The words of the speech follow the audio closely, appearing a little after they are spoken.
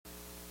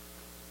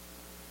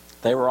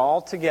They were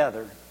all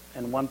together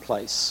in one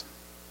place.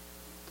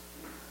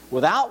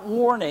 Without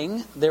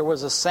warning, there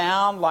was a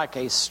sound like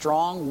a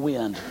strong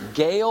wind,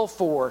 gale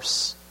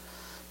force.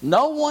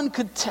 No one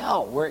could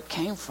tell where it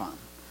came from.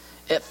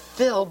 It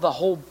filled the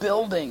whole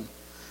building.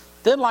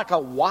 Then like a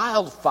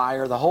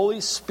wildfire, the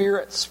Holy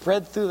Spirit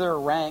spread through their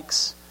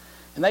ranks.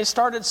 And they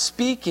started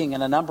speaking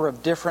in a number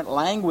of different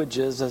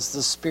languages as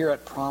the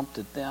Spirit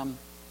prompted them.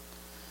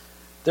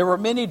 There were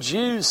many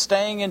Jews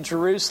staying in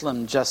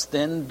Jerusalem just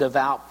then,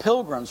 devout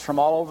pilgrims from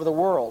all over the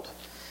world.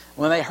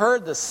 When they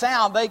heard the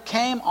sound, they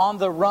came on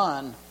the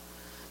run.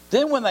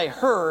 Then when they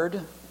heard,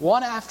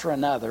 one after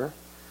another,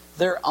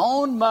 their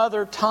own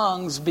mother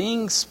tongues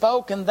being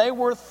spoken, they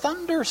were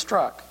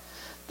thunderstruck.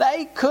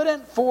 They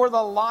couldn't for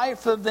the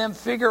life of them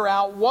figure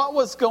out what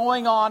was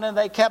going on, and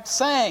they kept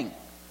saying,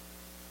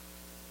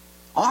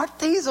 "Aren't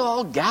these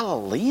all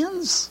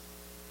Galileans?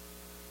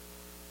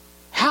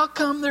 How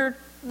come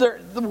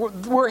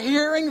we're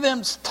hearing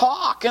them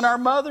talk in our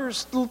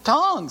mother's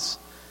tongues?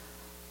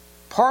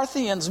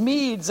 Parthians,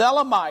 Medes,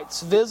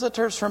 Elamites,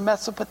 visitors from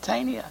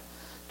Mesopotamia,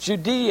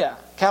 Judea,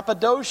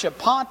 Cappadocia,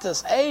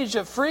 Pontus,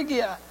 Asia,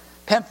 Phrygia,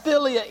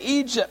 Pamphylia,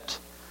 Egypt,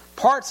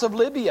 parts of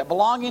Libya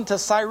belonging to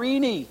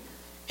Cyrene,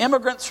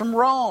 immigrants from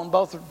Rome,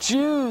 both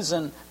Jews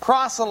and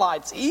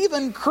proselytes,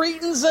 even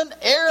Cretans and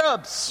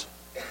Arabs.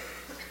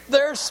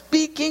 They're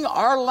speaking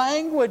our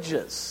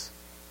languages.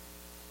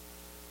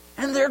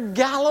 And they're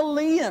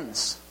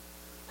Galileans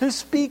who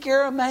speak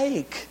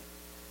Aramaic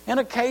and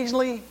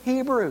occasionally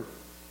Hebrew.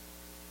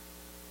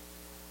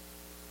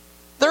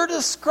 They're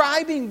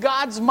describing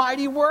God's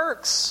mighty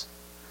works.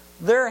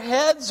 Their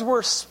heads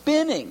were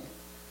spinning.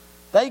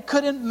 They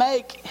couldn't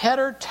make head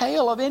or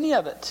tail of any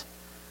of it.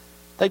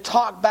 They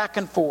talked back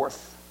and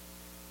forth,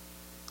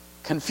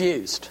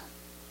 confused.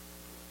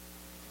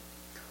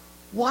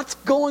 What's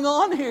going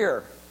on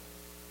here?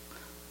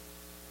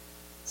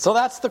 So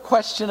that's the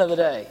question of the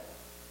day.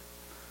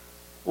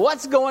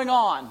 What's going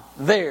on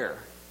there?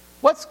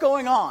 What's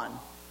going on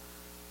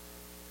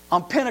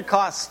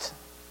Pentecost,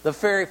 the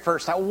very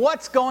first time?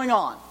 What's going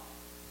on?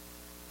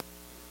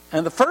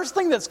 And the first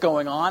thing that's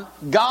going on,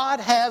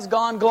 God has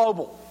gone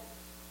global.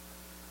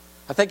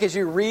 I think as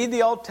you read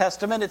the Old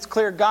Testament, it's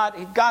clear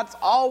God's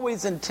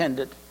always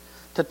intended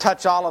to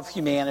touch all of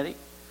humanity.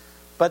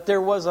 But there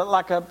was a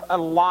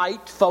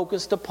light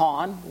focused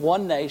upon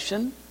one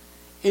nation,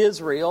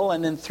 Israel,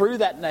 and then through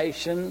that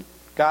nation,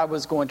 God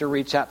was going to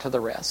reach out to the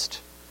rest.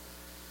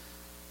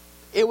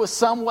 It was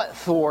somewhat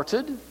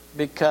thwarted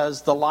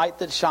because the light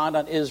that shined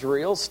on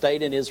Israel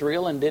stayed in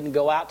Israel and didn't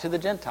go out to the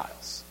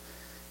Gentiles.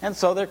 And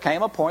so there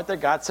came a point that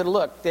God said,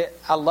 look,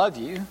 I love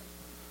you.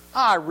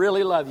 I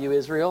really love you,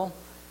 Israel.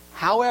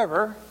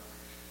 However,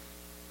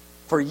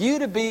 for you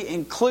to be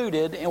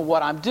included in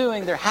what I'm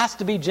doing, there has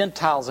to be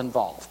Gentiles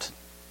involved.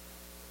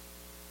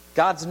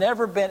 God's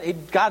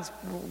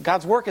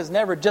work has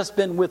never just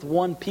been with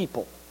one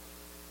people.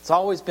 It's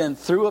always been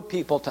through a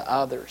people to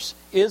others.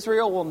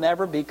 Israel will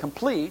never be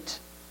complete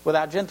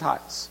without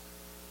Gentiles.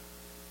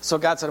 So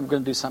God said, I'm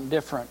going to do something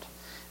different.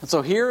 And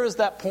so here is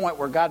that point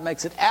where God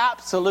makes it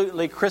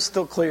absolutely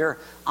crystal clear.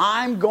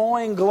 I'm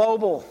going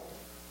global.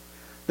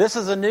 This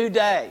is a new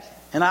day.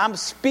 And I'm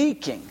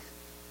speaking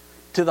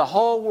to the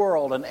whole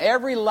world. And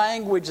every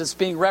language that's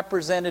being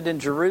represented in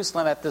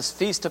Jerusalem at this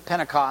Feast of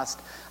Pentecost,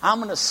 I'm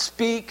going to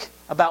speak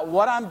about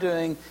what I'm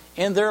doing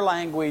in their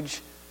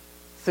language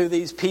through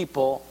these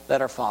people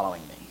that are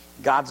following me.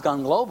 God's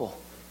gone global.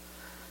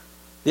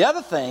 The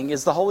other thing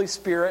is the Holy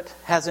Spirit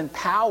has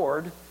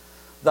empowered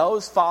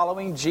those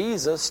following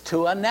Jesus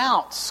to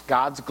announce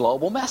God's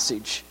global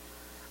message.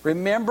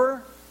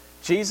 Remember,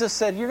 Jesus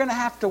said, you're going to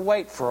have to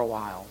wait for a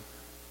while.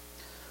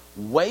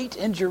 Wait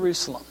in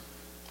Jerusalem.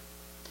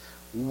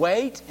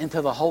 Wait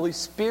until the Holy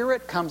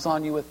Spirit comes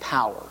on you with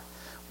power.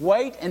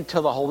 Wait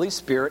until the Holy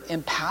Spirit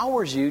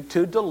empowers you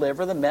to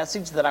deliver the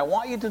message that I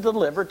want you to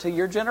deliver to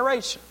your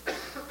generation.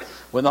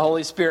 When the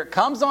Holy Spirit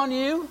comes on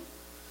you,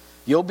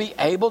 you'll be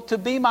able to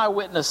be my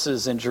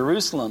witnesses in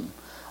Jerusalem,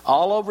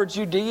 all over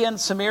Judea and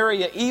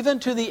Samaria,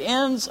 even to the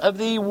ends of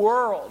the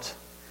world.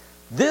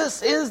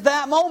 This is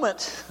that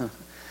moment.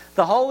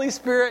 The Holy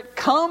Spirit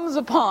comes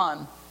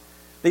upon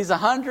these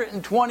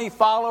 120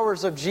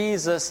 followers of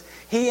Jesus.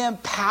 He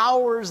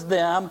empowers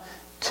them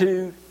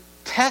to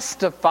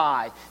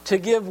testify, to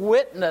give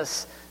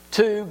witness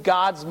to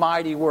God's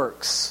mighty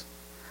works.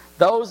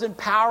 Those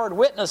empowered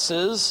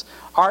witnesses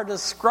are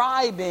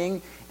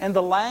describing in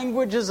the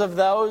languages of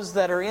those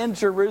that are in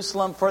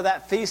Jerusalem for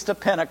that Feast of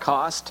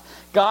Pentecost,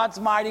 God's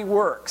mighty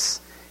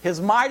works. His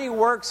mighty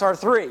works are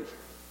three.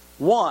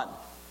 One,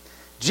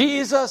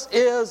 Jesus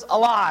is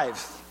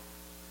alive.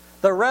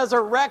 The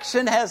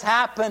resurrection has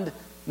happened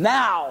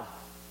now.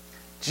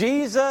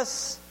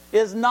 Jesus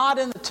is not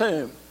in the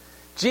tomb.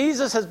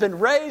 Jesus has been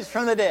raised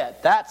from the dead.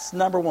 That's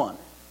number one.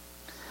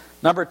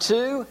 Number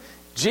two,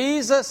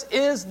 Jesus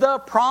is the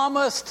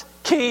promised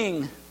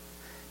King.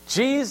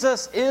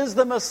 Jesus is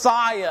the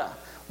Messiah.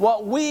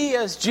 What we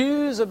as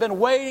Jews have been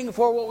waiting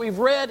for, what we've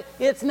read,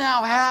 it's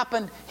now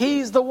happened.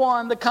 He's the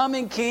one. The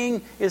coming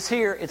King is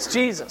here. It's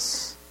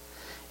Jesus.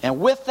 And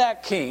with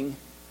that king,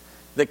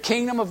 the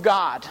kingdom of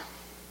God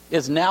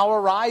is now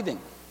arriving.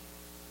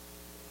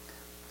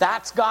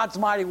 That's God's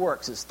mighty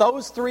works. It's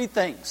those three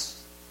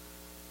things.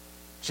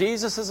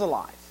 Jesus is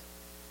alive.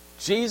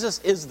 Jesus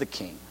is the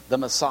king, the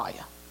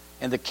Messiah.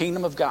 And the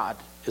kingdom of God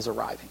is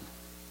arriving.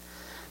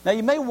 Now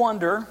you may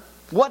wonder,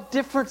 what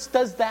difference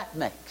does that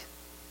make?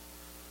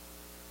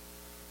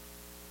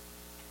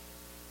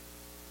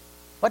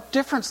 What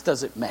difference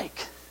does it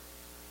make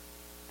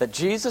that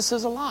Jesus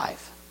is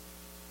alive?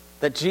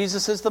 That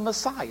Jesus is the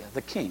Messiah,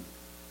 the king,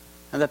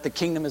 and that the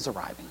kingdom is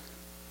arriving?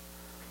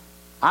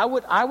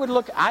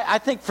 I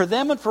think for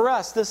them and for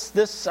us, if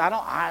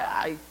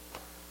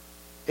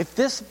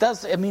this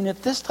doesn't mean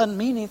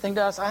anything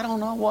to us, I don't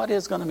know what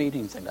is going to mean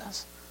anything to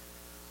us.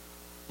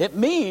 It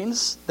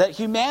means that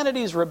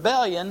humanity's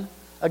rebellion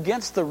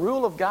against the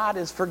rule of God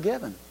is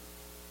forgiven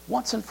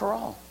once and for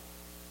all.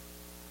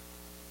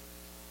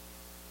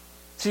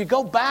 So you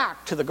go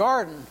back to the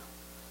garden,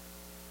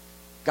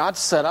 God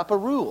set up a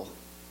rule.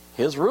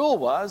 His rule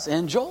was,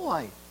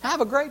 enjoy,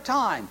 have a great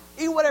time,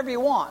 eat whatever you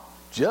want.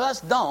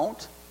 Just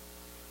don't.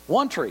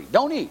 One tree,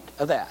 don't eat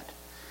of that.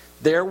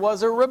 There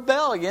was a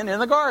rebellion in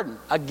the garden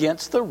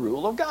against the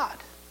rule of God.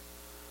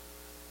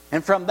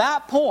 And from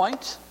that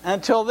point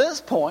until this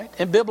point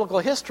in biblical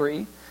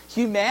history,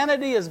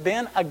 humanity has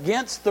been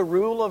against the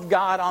rule of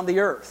God on the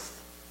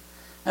earth.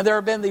 And there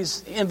have been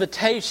these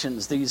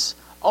invitations, these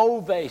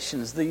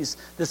ovations,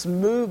 this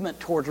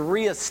movement towards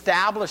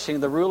reestablishing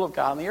the rule of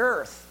God on the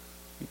earth.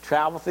 You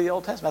travel through the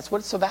Old Testament, that's what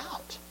it's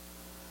about.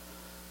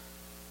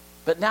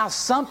 But now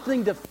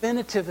something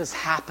definitive has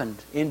happened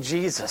in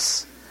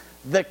Jesus.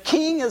 The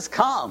King has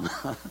come.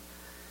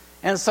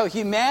 And so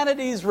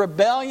humanity's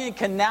rebellion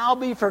can now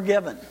be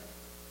forgiven.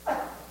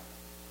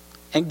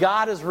 And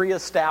God is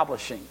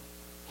reestablishing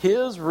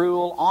His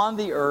rule on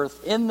the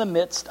earth in the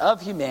midst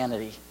of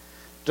humanity,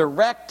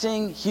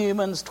 directing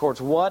humans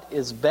towards what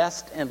is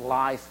best in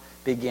life,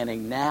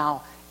 beginning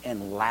now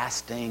and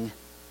lasting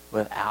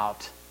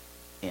without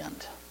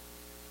end.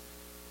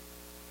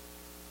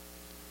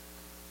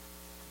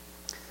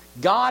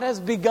 God has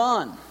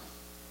begun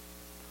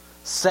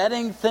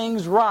setting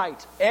things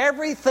right.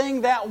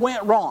 Everything that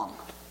went wrong,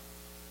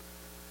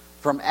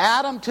 from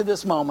Adam to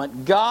this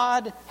moment,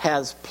 God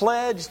has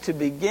pledged to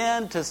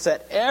begin to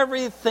set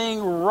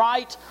everything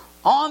right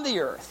on the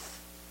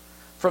earth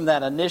from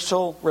that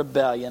initial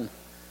rebellion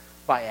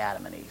by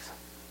Adam and Eve.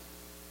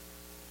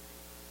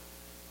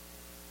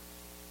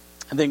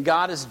 And then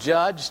God has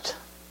judged.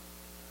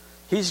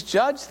 He's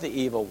judged the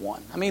evil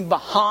one. I mean,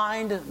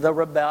 behind the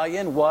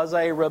rebellion was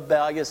a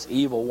rebellious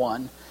evil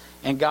one.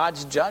 And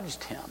God's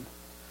judged him.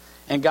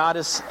 And God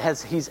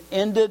He's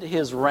ended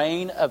His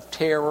reign of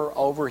terror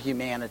over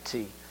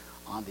humanity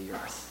on the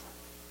earth.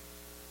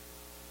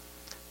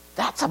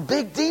 That's a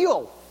big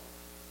deal.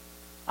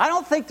 I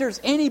don't think there's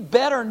any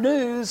better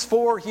news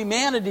for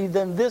humanity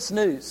than this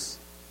news.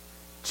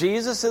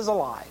 Jesus is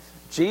alive.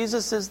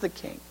 Jesus is the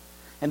King.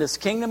 And His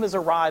kingdom is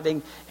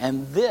arriving.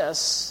 And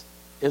this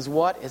is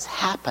what is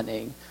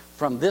happening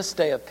from this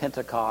day of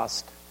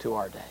Pentecost to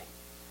our day.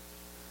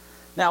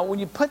 Now, when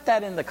you put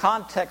that in the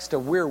context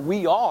of where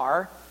we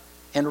are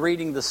in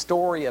reading the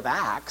story of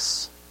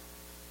Acts,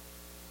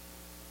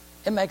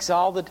 it makes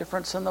all the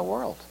difference in the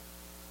world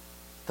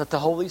that the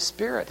Holy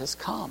Spirit has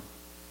come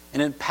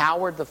and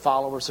empowered the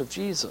followers of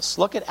Jesus.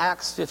 Look at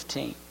Acts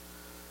 15,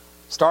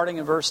 starting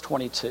in verse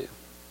 22.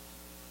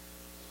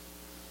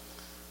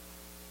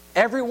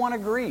 Everyone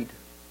agreed.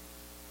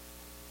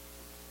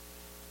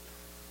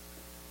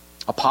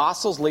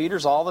 Apostles,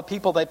 leaders, all the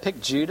people, they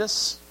picked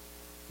Judas,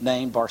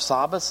 named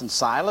Barsabbas, and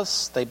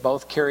Silas. They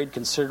both carried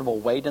considerable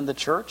weight in the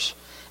church.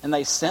 And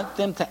they sent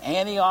them to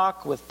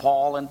Antioch with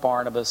Paul and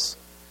Barnabas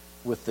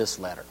with this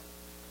letter.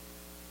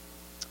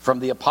 From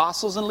the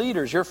apostles and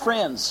leaders, your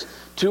friends,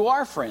 to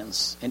our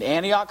friends in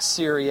Antioch,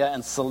 Syria,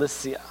 and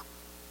Cilicia.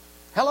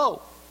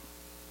 Hello.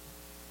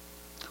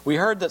 We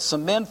heard that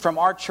some men from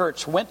our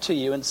church went to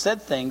you and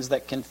said things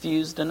that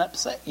confused and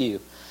upset you.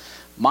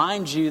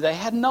 Mind you, they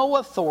had no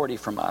authority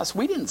from us.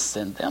 We didn't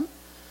send them.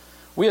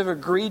 We have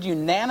agreed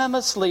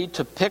unanimously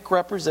to pick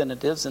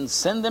representatives and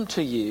send them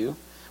to you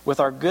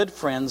with our good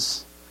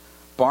friends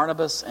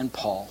Barnabas and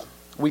Paul.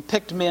 We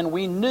picked men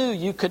we knew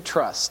you could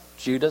trust,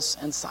 Judas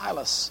and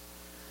Silas.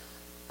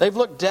 They've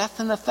looked death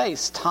in the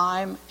face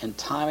time and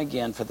time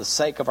again for the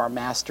sake of our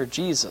Master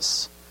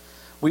Jesus.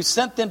 We've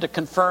sent them to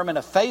confirm in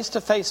a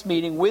face-to-face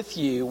meeting with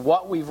you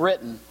what we've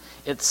written.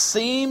 It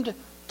seemed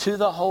to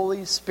the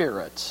Holy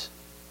Spirit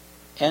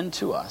and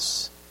to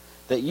us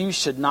that you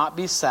should not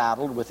be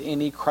saddled with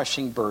any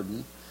crushing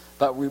burden,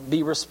 but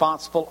be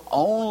responsible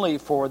only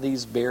for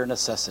these bare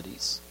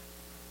necessities.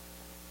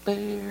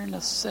 Bare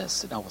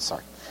necessity. Oh,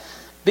 sorry.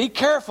 Be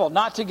careful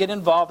not to get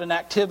involved in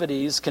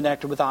activities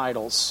connected with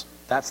idols.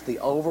 That's the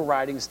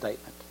overriding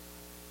statement.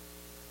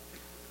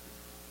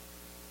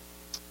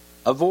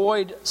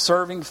 Avoid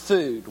serving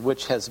food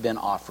which has been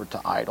offered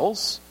to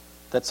idols.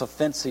 That's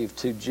offensive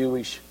to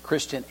Jewish,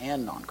 Christian,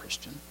 and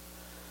non-Christian.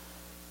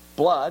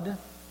 Blood,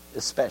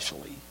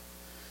 especially.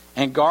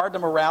 And guard the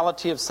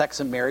morality of sex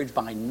and marriage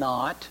by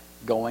not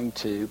going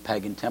to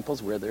pagan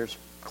temples where there's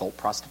cult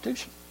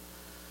prostitution.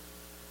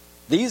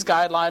 These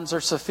guidelines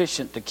are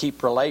sufficient to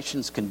keep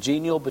relations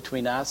congenial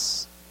between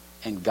us,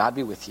 and God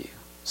be with you.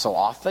 So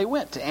off they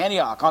went to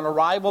Antioch. On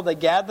arrival, they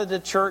gathered the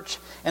church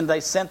and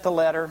they sent the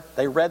letter.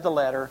 They read the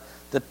letter.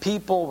 The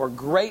people were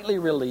greatly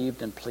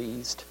relieved and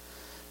pleased.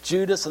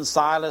 Judas and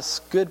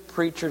Silas, good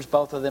preachers,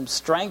 both of them,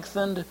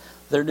 strengthened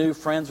their new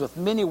friends with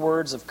many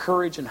words of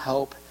courage and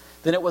hope.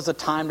 Then it was a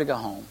time to go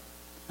home.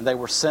 And they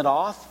were sent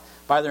off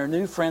by their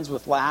new friends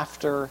with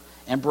laughter,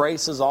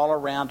 embraces all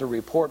around to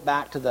report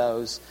back to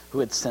those who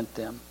had sent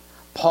them.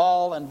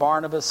 Paul and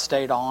Barnabas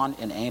stayed on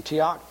in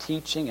Antioch,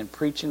 teaching and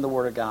preaching the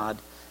Word of God.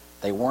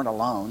 They weren't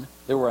alone.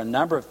 There were a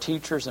number of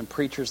teachers and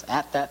preachers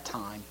at that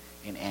time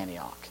in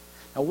Antioch.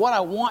 Now, what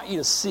I want you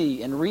to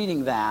see in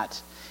reading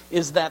that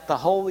is that the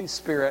Holy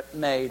Spirit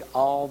made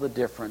all the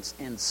difference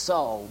in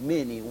so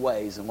many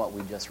ways in what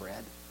we just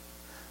read.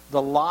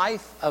 The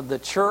life of the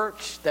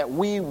church that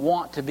we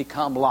want to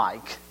become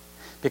like,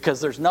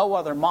 because there's no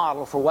other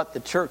model for what the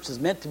church is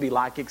meant to be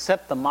like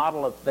except the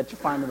model that you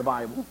find in the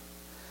Bible.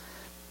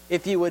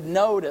 If you would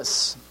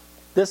notice,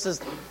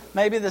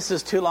 maybe this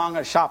is too long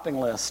a shopping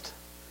list,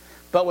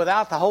 but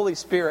without the Holy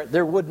Spirit,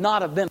 there would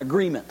not have been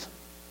agreement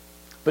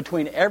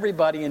between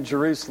everybody in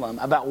Jerusalem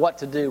about what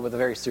to do with a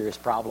very serious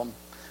problem.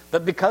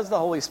 But because the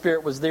Holy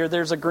Spirit was there,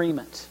 there's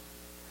agreement.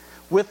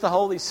 With the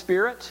Holy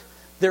Spirit,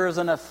 there is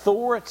an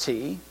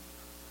authority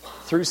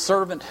through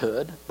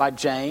servanthood by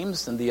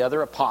James and the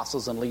other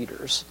apostles and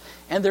leaders.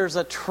 And there's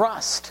a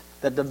trust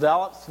that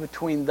develops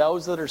between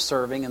those that are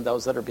serving and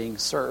those that are being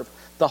served.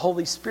 The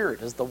Holy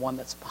Spirit is the one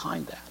that's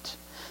behind that.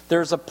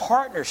 There's a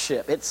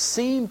partnership. It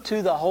seemed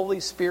to the Holy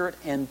Spirit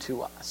and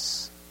to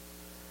us.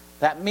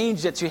 That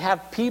means that you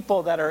have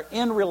people that are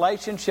in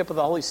relationship with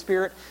the Holy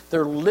Spirit.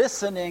 They're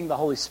listening. The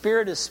Holy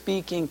Spirit is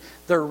speaking.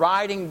 They're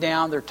writing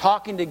down. They're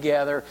talking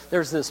together.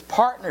 There's this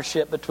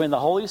partnership between the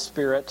Holy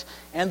Spirit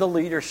and the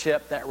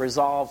leadership that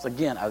resolves,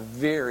 again, a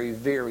very,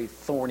 very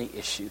thorny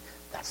issue.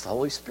 That's the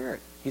Holy Spirit.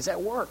 He's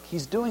at work.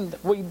 He's doing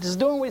what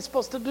he's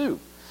supposed to do.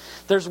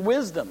 There's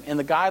wisdom in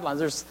the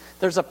guidelines.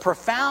 There's a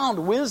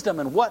profound wisdom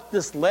in what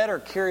this letter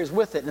carries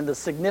with it and the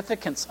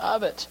significance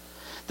of it.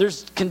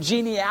 There's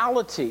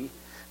congeniality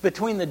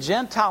between the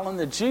Gentile and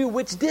the Jew,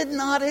 which did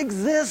not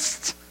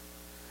exist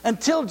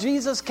until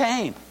Jesus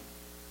came.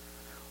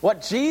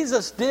 What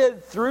Jesus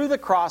did through the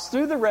cross,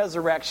 through the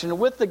resurrection,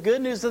 with the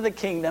good news of the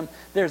kingdom,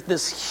 there's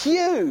this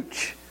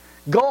huge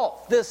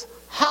gulf, this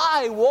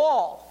high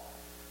wall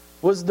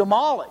was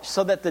demolished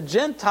so that the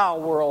Gentile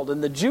world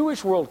and the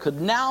Jewish world could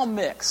now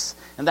mix.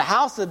 And the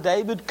house of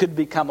David could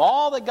become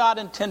all that God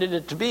intended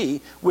it to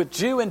be, with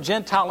Jew and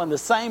Gentile in the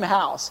same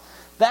house.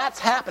 That's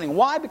happening.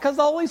 Why? Because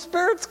the Holy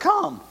Spirit's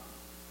come.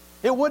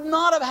 It would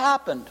not have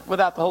happened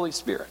without the Holy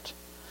Spirit.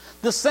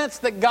 The sense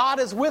that God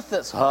is with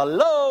us.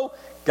 Hello,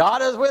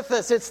 God is with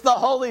us. It's the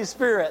Holy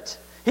Spirit.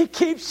 He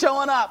keeps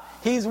showing up.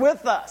 He's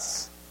with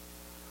us.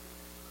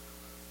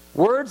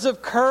 Words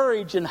of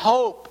courage and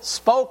hope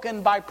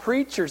spoken by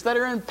preachers that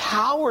are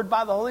empowered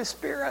by the Holy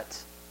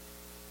Spirit.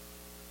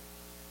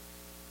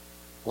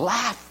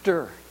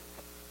 Laughter,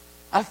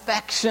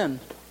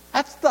 affection.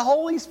 That's the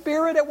Holy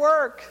Spirit at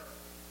work.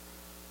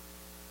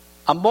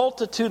 A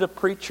multitude of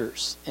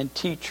preachers and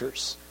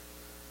teachers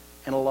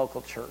in a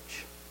local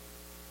church.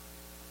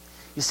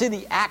 You see,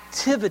 the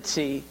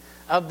activity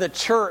of the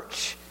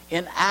church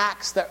in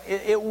Acts, that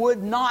it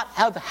would not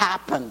have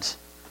happened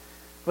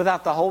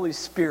without the Holy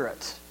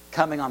Spirit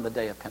coming on the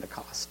day of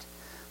Pentecost.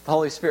 The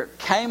Holy Spirit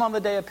came on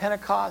the day of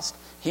Pentecost.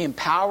 He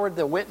empowered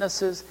the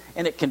witnesses,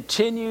 and it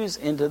continues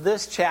into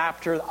this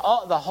chapter.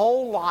 The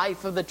whole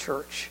life of the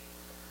church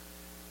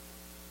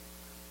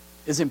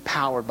is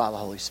empowered by the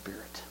Holy Spirit.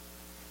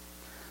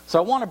 So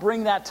I want to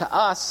bring that to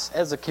us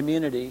as a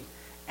community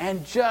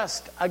and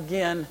just,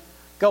 again,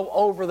 go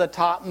over the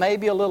top.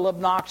 Maybe a little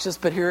obnoxious,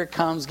 but here it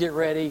comes. Get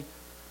ready.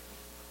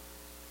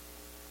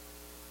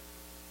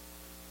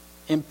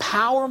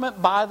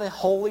 Empowerment by the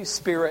Holy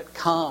Spirit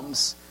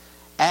comes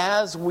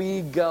as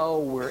we go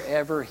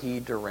wherever He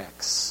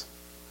directs.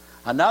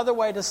 Another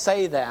way to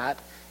say that,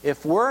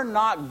 if we're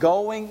not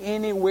going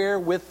anywhere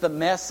with the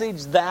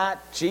message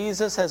that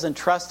Jesus has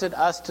entrusted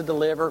us to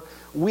deliver,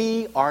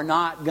 we are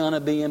not going to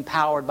be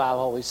empowered by the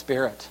Holy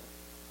Spirit.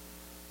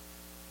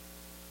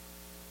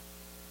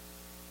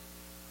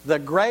 The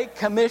Great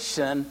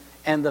Commission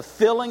and the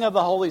filling of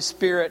the Holy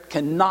Spirit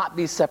cannot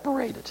be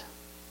separated.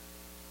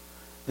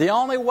 The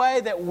only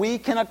way that we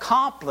can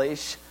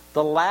accomplish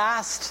the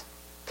last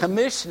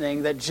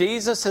commissioning that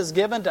Jesus has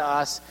given to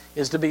us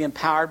is to be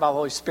empowered by the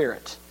Holy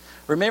Spirit.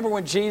 Remember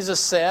when Jesus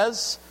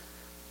says,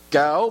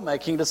 go,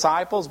 making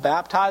disciples,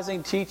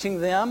 baptizing, teaching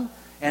them,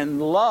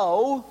 and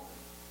lo,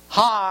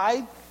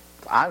 I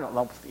don't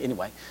know,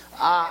 anyway,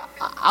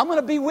 I'm going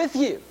to be with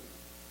you.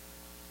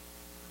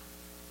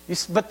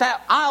 But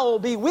that I will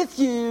be with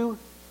you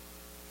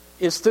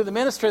is through the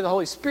ministry of the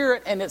Holy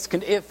Spirit, and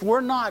if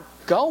we're not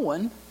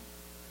going,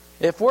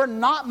 if we're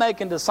not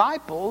making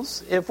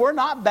disciples, if we're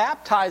not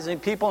baptizing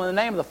people in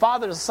the name of the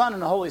Father, the Son,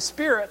 and the Holy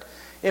Spirit,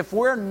 if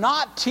we're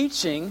not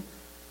teaching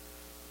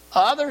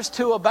others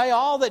to obey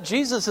all that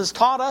Jesus has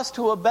taught us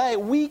to obey,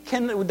 we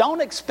don't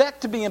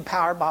expect to be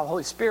empowered by the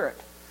Holy Spirit.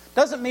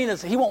 Doesn't mean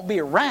that He won't be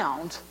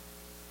around,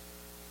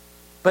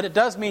 but it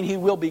does mean He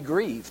will be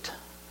grieved.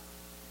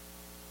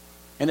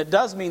 And it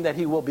does mean that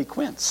He will be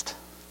quenched.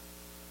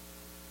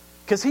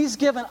 Because He's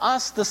given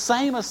us the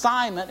same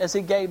assignment as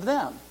He gave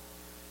them.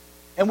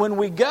 And when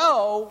we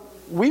go,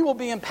 we will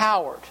be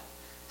empowered.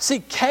 See,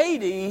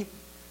 Katie,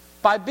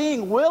 by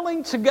being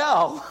willing to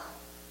go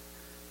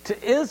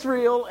to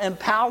Israel and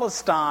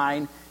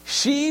Palestine,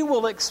 she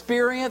will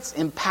experience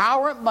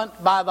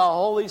empowerment by the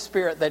Holy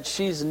Spirit that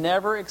she's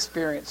never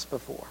experienced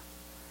before.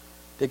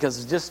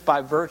 Because just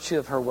by virtue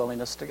of her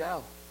willingness to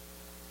go.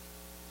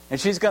 And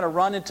she's going to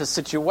run into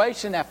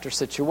situation after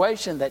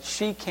situation that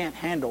she can't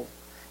handle.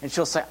 And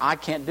she'll say, I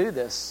can't do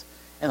this.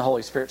 And the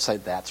Holy Spirit say,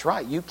 that's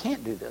right, you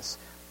can't do this.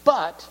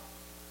 But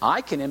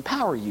I can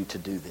empower you to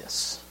do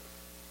this.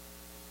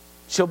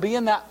 She'll be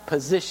in that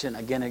position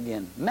again and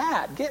again.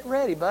 Matt, get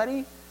ready,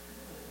 buddy.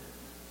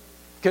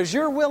 Because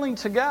you're willing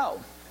to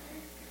go.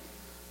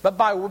 But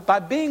by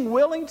being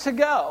willing to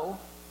go,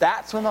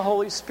 that's when the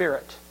Holy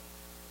Spirit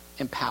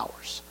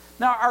empowers.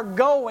 Now, our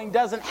going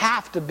doesn't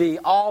have to be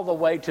all the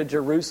way to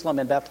Jerusalem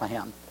and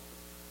Bethlehem.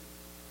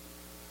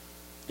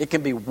 It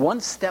can be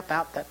one step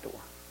out that door.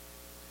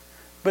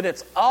 But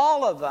it's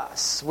all of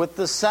us with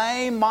the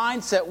same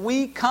mindset.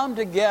 We come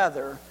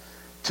together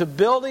to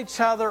build each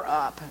other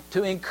up,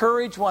 to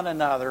encourage one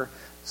another,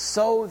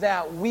 so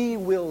that we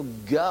will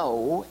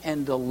go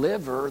and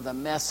deliver the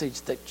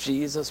message that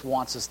Jesus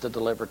wants us to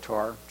deliver to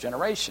our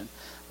generation.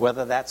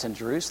 Whether that's in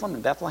Jerusalem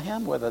and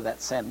Bethlehem, whether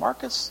that's San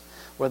Marcos,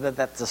 whether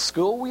that's the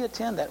school we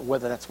attend,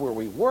 whether that's where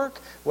we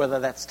work, whether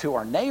that's to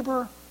our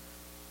neighbor.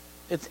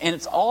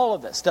 It's all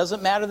of us.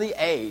 Doesn't matter the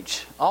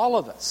age. All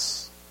of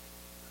us.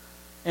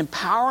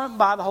 Empowerment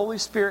by the Holy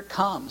Spirit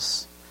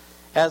comes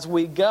as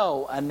we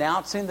go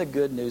announcing the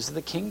good news of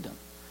the kingdom.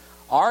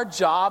 Our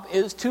job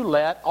is to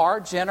let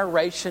our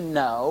generation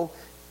know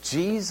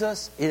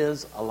Jesus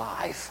is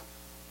alive.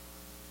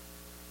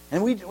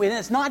 And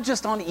it's not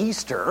just on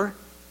Easter.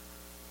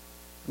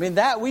 I mean,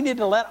 that we need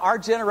to let our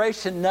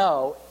generation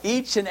know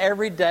each and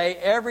every day,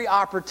 every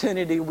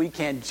opportunity we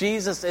can.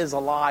 Jesus is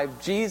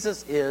alive.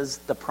 Jesus is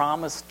the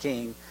promised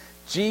King.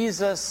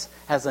 Jesus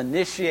has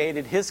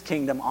initiated His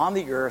kingdom on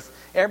the earth.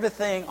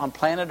 Everything on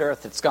planet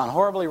Earth that's gone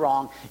horribly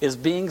wrong is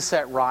being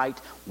set right.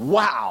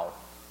 Wow!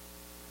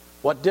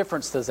 What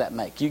difference does that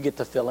make? You get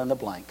to fill in the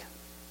blank.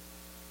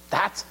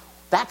 That's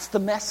the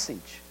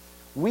message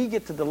we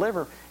get to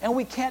deliver. And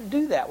we can't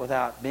do that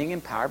without being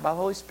empowered by the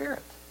Holy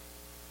Spirit.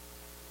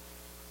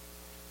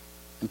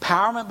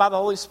 Empowerment by the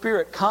Holy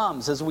Spirit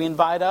comes as we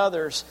invite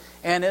others,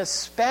 and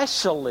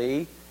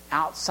especially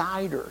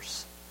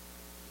outsiders,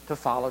 to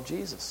follow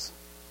Jesus.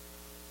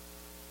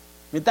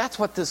 I mean, that's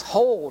what this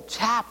whole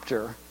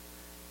chapter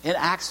in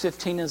Acts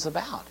 15 is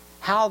about.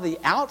 How the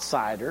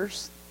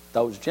outsiders,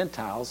 those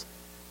Gentiles,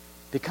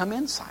 become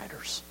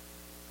insiders.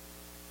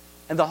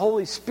 And the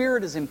Holy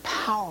Spirit is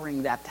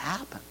empowering that to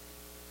happen.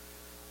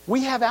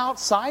 We have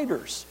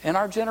outsiders in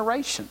our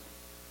generation.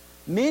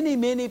 Many,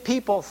 many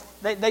people,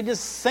 they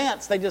just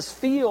sense, they just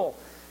feel,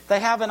 they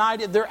have an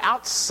idea, they're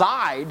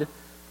outside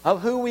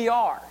of who we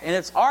are. And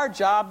it's our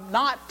job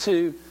not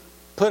to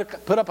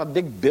put up a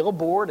big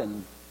billboard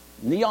and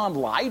neon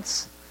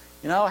lights,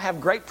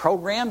 have great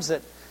programs.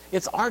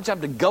 It's our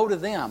job to go to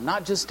them,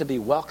 not just to be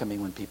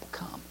welcoming when people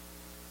come.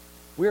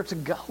 We are to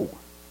go.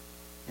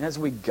 And as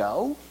we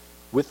go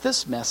with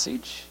this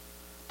message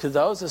to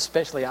those,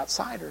 especially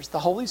outsiders, the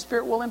Holy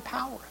Spirit will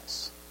empower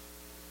us.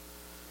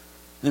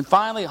 And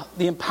finally,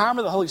 the empowerment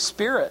of the Holy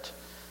Spirit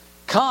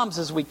comes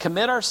as we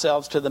commit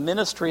ourselves to the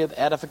ministry of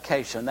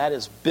edification. That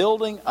is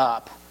building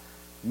up,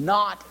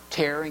 not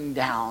tearing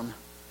down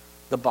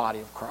the body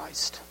of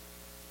Christ.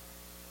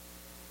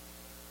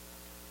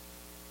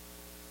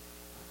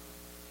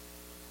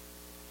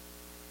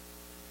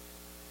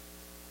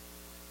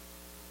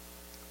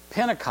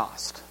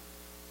 Pentecost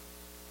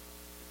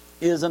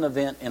is an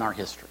event in our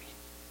history.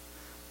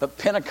 But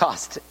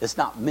Pentecost is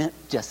not meant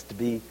just to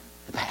be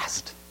the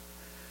past.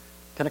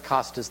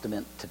 Pentecost is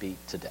meant to be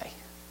today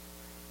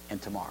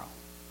and tomorrow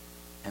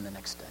and the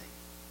next day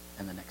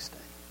and the next day.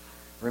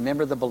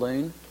 Remember the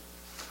balloon?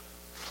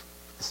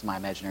 This is my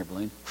imaginary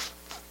balloon.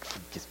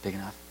 It gets big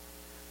enough.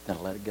 Then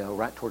I'll let it go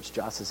right towards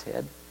Joss's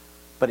head.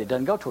 But it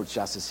doesn't go towards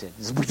Joss's head.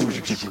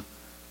 It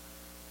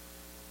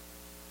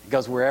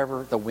goes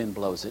wherever the wind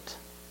blows it.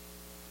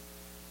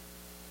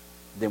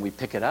 Then we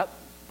pick it up,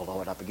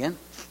 blow it up again.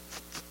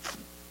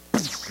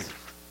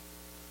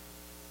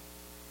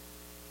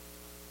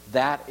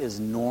 That is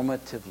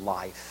normative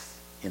life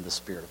in the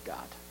Spirit of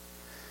God.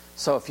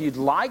 So if you'd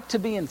like to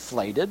be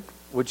inflated,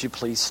 would you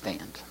please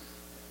stand?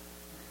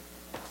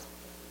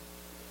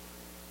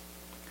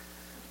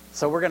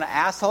 So we're going to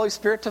ask the Holy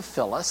Spirit to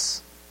fill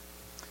us.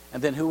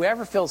 And then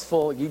whoever feels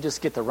full, you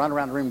just get to run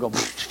around the room and go.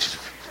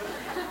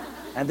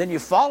 And then you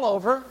fall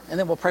over, and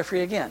then we'll pray for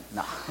you again.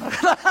 No.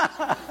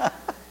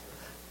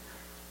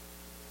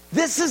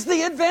 This is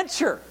the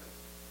adventure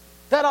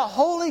that a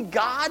holy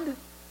God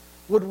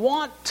would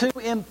want to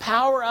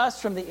empower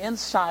us from the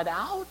inside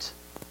out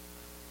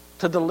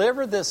to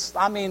deliver this,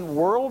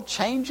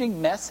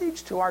 world-changing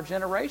message to our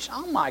generation.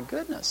 Oh my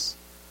goodness.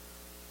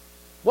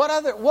 What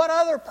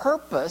other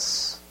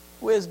purpose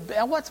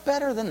what's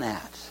better than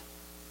that?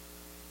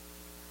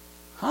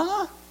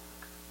 Huh?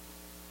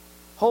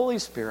 Holy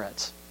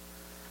Spirit.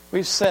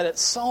 We've said it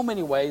so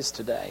many ways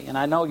today, and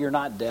I know you're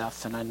not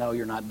deaf, and I know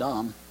you're not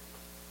dumb.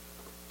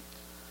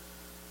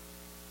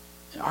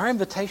 Our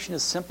invitation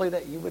is simply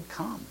that you would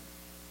come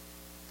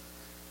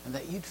and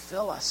that you'd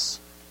fill us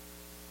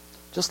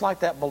just like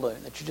that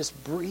balloon, that you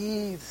just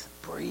breathe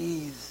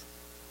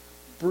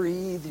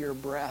your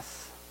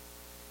breath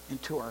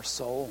into our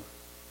soul.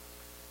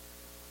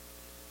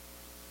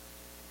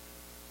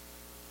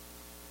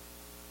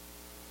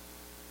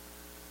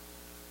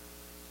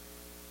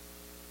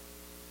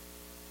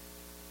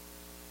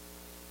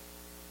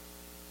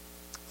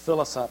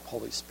 Fill us up,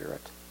 Holy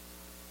Spirit.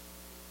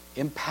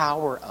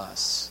 Empower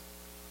us,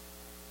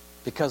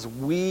 because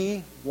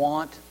we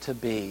want to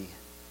be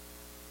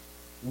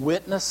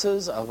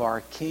witnesses of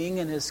our King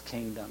and His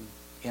kingdom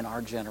in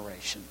our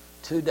generation,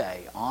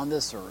 today, on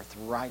this earth,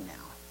 right now.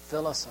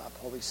 Fill us up,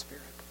 Holy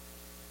Spirit.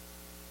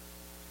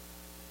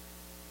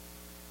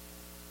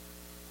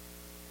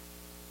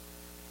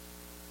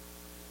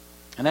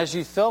 And as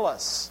you fill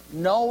us,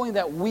 knowing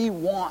that we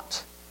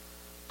want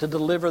to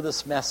deliver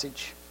this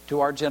message to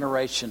our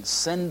generation,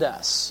 send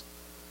us.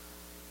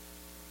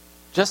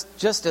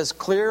 Just as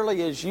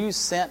clearly as you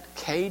sent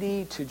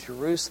Katie to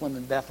Jerusalem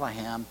and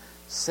Bethlehem,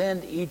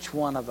 send each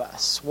one of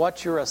us.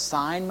 What's your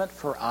assignment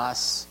for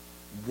us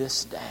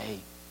this day?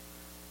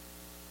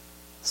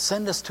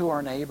 Send us to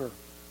our neighbor.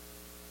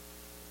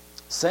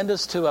 Send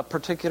us to a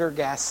particular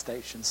gas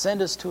station.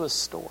 Send us to a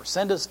store.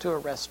 Send us to a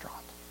restaurant.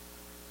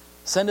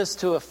 Send us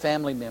to a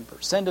family member.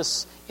 Send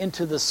us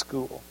into the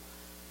school.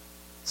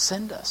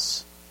 Send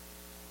us,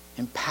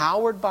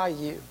 empowered by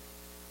you,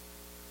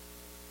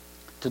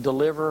 to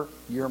deliver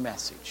your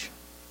message.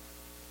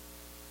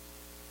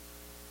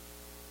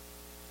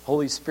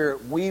 Holy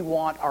Spirit, we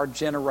want our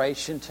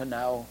generation to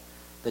know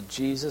that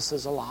Jesus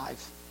is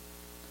alive.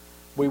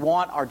 We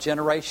want our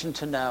generation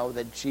to know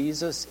that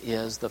Jesus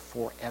is the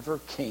forever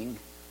King.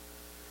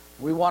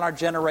 We want our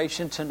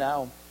generation to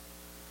know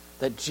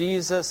that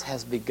Jesus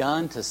has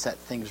begun to set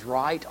things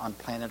right on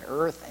planet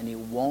Earth, and He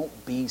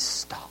won't be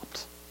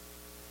stopped.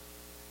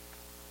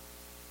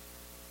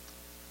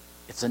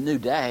 It's a new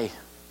day.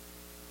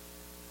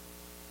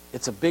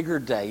 It's a bigger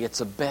day.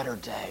 It's a better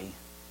day.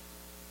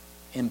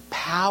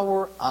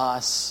 Empower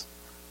us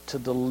to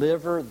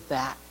deliver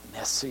that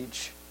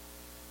message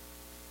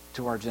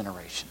to our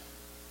generation.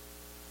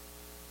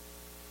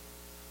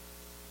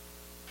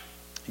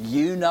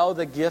 You know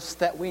the gifts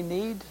that we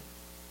need.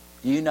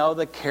 You know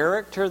the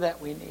character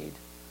that we need.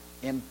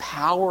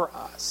 Empower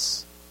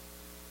us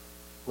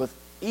with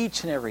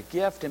each and every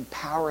gift.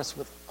 Empower us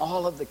with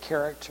all of the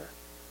character.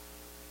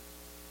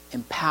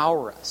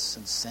 Empower us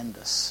and send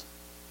us.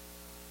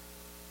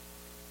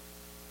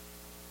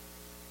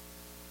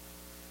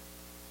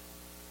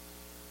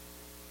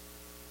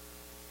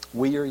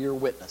 We are your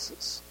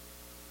witnesses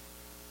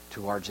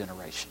to our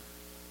generation.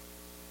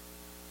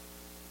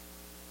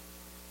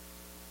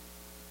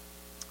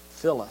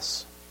 Fill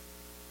us.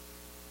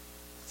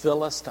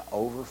 Fill us to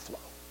overflow.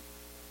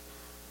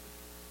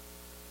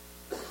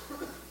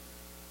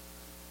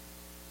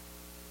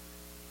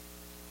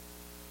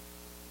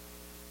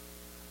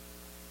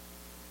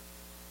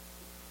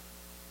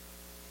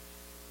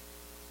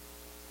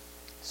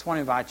 Just want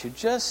to invite you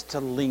just to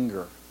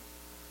linger.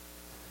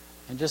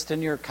 And just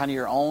in your kind of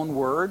your own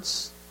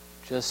words,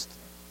 just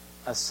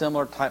a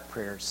similar type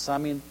prayer.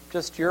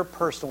 Just your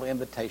personal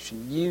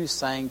invitation. You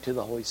saying to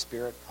the Holy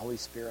Spirit, Holy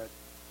Spirit,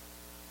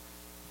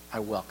 I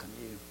welcome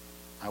you.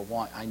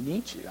 I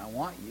need you. I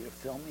want you to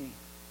fill me.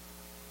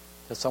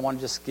 I want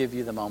to just give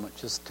you the moment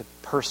just to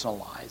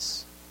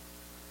personalize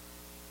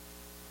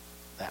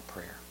that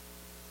prayer.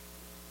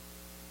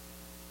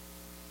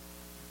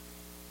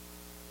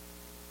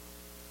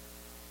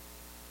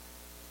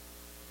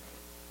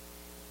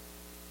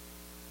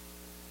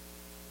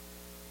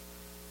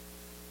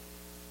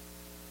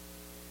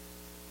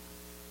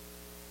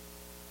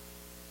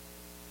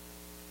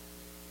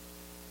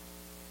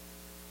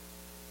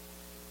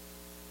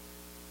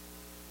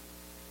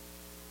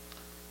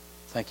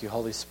 Thank you,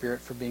 Holy Spirit,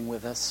 for being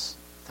with us.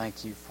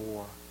 Thank you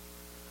for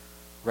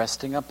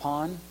resting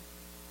upon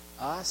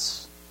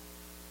us.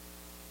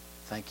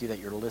 Thank you that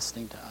you're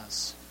listening to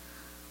us.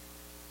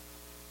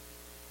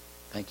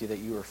 Thank you that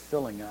you are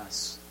filling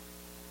us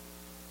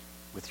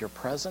with your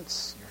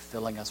presence. You're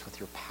filling us with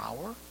your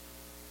power.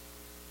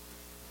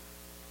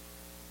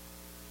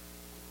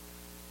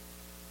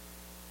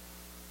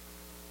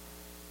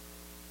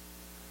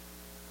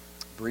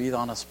 Breathe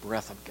on us,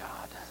 breath of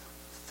God.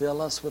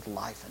 Fill us with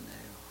life anew.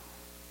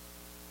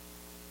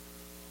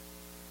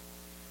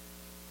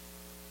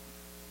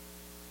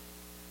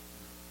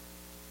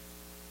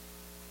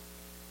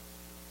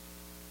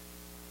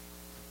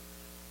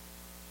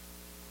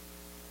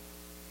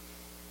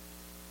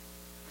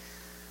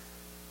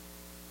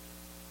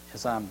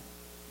 as I'm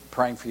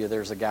praying for you,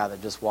 there's a guy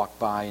that just walked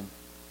by, and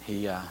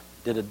he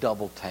did a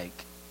double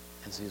take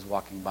as he was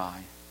walking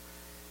by.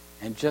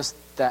 And just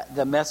that,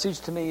 the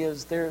message to me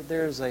is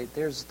there's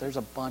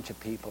a bunch of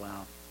people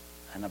out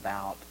and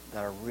about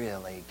that are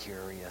really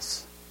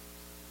curious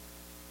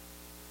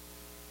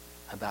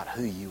about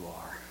who you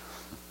are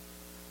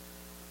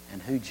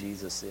and who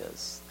Jesus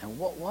is. And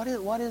what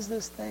is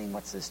this thing?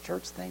 What's this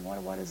church thing?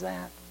 What is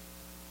that?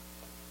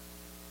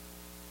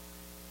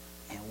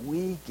 And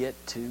we get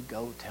to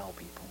go tell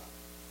people.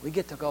 We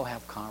get to go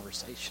have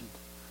conversation.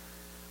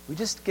 We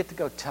just get to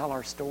go tell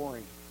our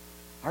story.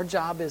 Our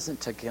job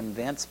isn't to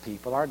convince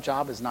people. Our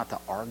job is not to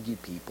argue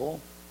people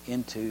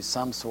into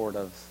some sort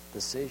of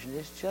decision.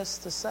 It's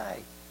just to say,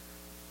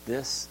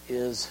 this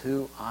is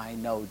who I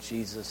know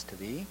Jesus to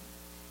be.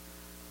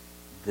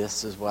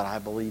 This is what I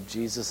believe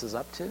Jesus is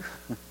up to.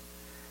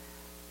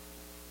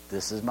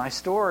 This is my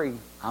story.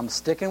 I'm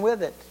sticking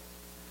with it.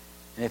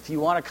 And if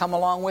you want to come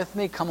along with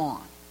me, come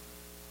on.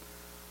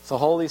 So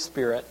Holy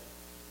Spirit,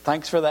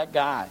 thanks for that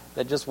guy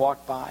that just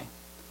walked by.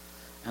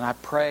 And I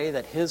pray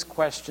that his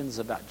questions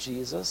about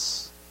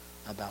Jesus,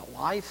 about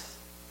life,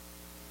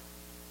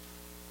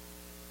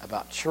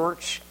 about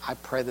church, I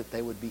pray that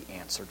they would be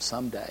answered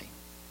someday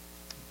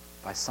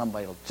by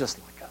somebody just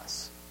like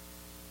us.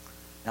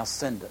 Now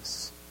send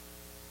us.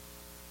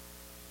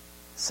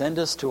 Send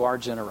us to our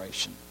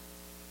generation.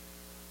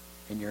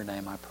 In your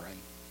name I pray.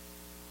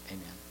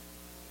 Amen.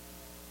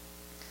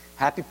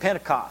 Happy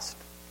Pentecost.